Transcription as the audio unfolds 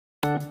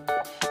Good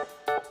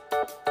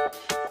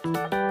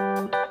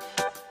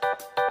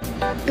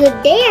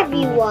day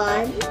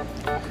everyone!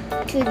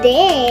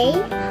 Today,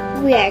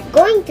 we are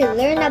going to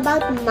learn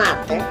about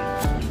matter.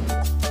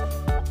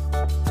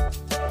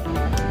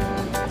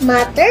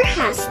 Matter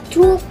has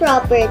two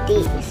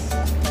properties: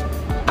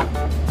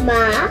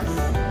 mass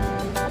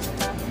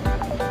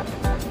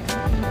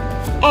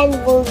and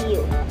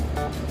volume.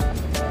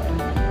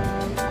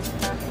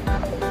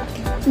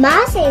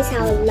 Mass is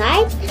how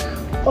light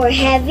or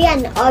heavy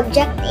an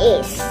object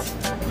is.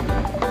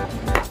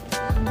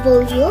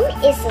 Volume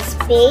is a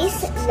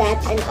space that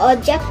an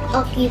object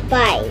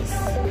occupies.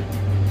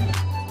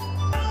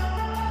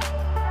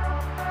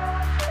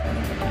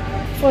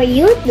 For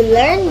you to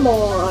learn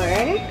more,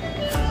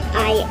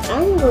 I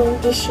am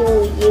going to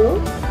show you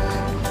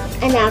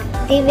an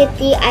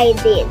activity I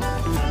did.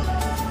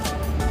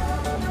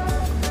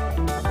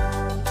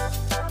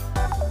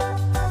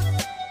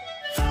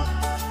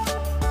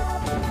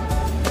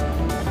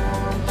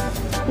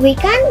 We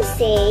can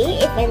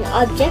say if an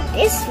object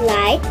is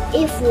light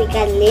if we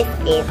can lift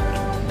it.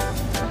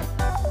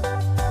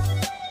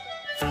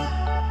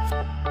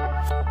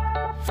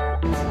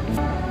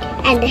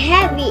 And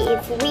heavy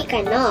if we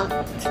cannot.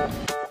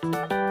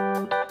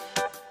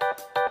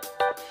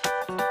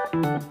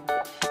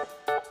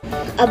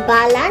 A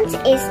balance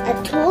is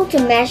a tool to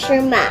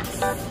measure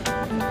mass.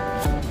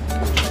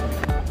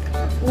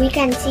 We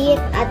can see it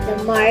at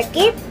the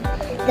market,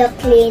 the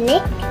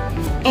clinic,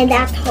 and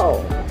at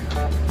home.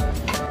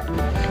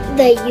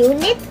 The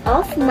unit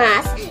of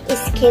mass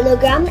is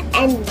kilogram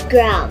and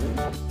gram.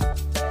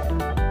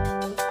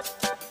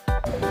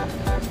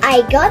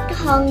 I got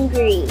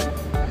hungry,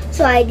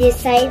 so I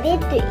decided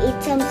to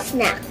eat some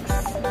snacks.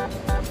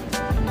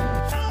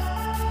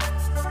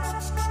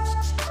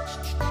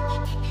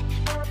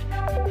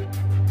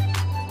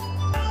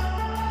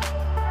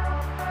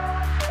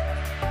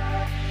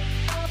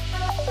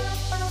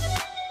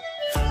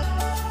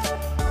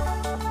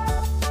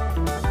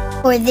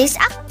 For this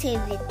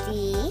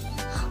activity,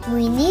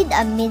 we need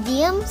a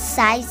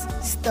medium-sized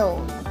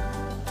stone,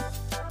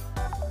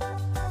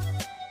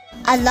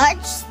 a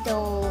large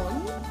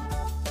stone,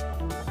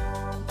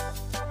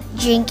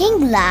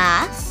 drinking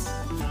glass,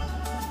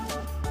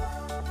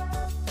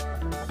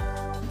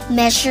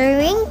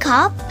 measuring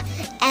cup,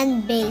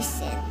 and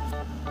basin.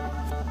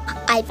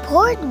 I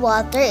poured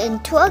water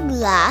into a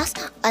glass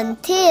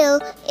until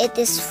it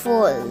is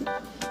full.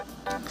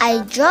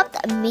 I dropped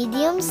a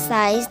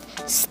medium-sized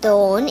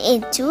stone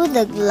into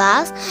the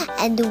glass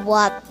and the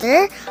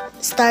water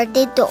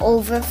started to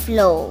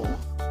overflow.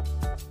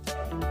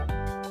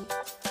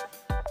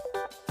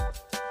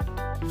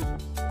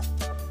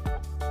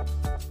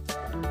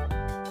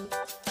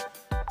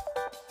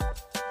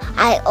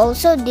 I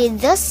also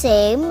did the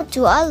same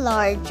to a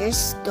larger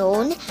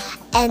stone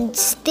and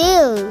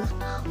still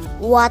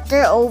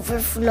water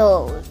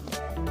overflowed.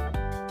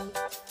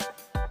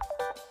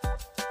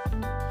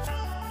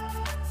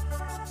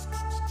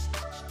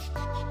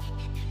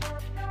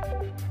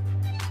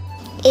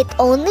 It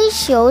only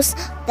shows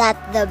that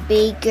the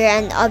bigger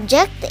an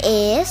object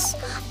is,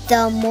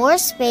 the more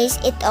space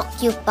it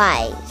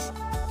occupies.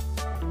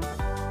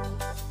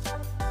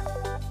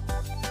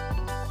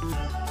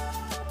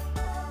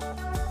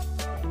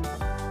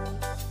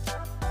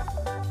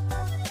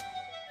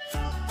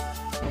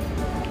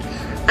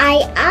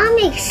 I am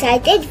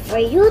excited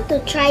for you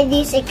to try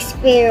these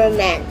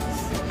experiments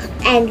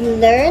and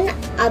learn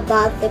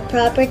about the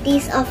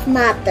properties of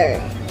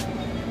matter.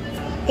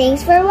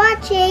 Thanks for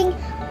watching.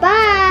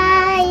 Bye!